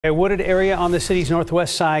A wooded area on the city's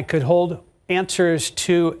northwest side could hold answers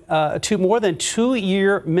to more than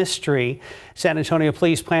 2-year mystery. San Antonio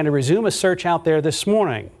police plan to resume a search out there this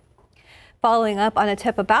morning. Following up on a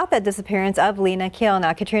tip about the disappearance of Lina Khil.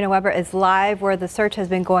 Now, Katrina Weber is live where the search has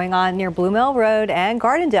been going on near Blue Mill Road and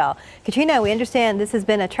Gardendale. Katrina, we understand this has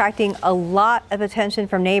been attracting a lot of attention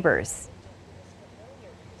from neighbors.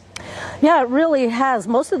 Yeah, it really has.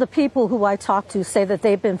 Most of the people who I talked to say that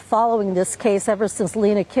they've been following this case ever since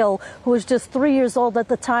Lina Khil, who was just 3 years old at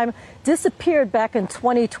the time, disappeared back in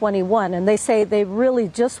 2021. And they say they really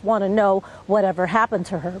just want to know whatever happened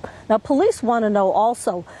to her. Now, police want to know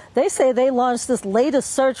also. They say they launched this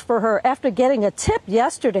latest search for her after getting a tip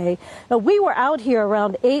yesterday. Now, we were out here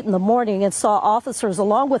around 8 in the morning and saw officers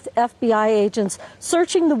along with FBI agents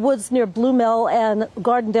searching the woods near Blue Mill and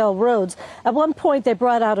Gardendale roads. At one point, they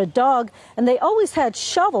brought out a dog, and they always had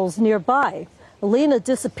shovels nearby. Lina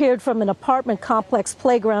disappeared from an apartment complex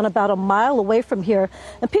playground about a mile away from here,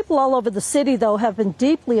 and people all over the city, though, have been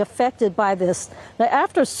deeply affected by this. Now,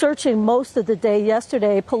 after searching most of the day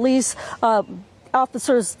yesterday, police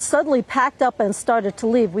officers suddenly packed up and started to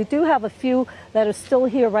leave. We do have a few that are still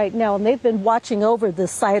here right now, and they've been watching over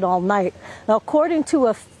this site all night. Now, according to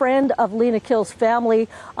a friend of Lina Khil's family,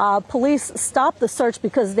 police stopped the search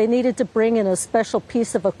because they needed to bring in a special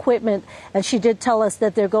piece of equipment, and she did tell us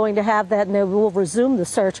that they're going to have that and they will resume the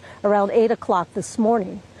search around 8 o'clock this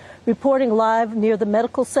morning. Reporting live near the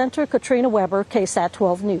medical center, Katrina Weber, KSAT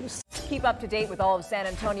 12 News. Keep up to date with all of San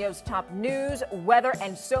Antonio's top news, weather,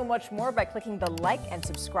 and so much more by clicking the like and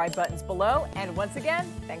subscribe buttons below. And once again,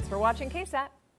 thanks for watching KSAT.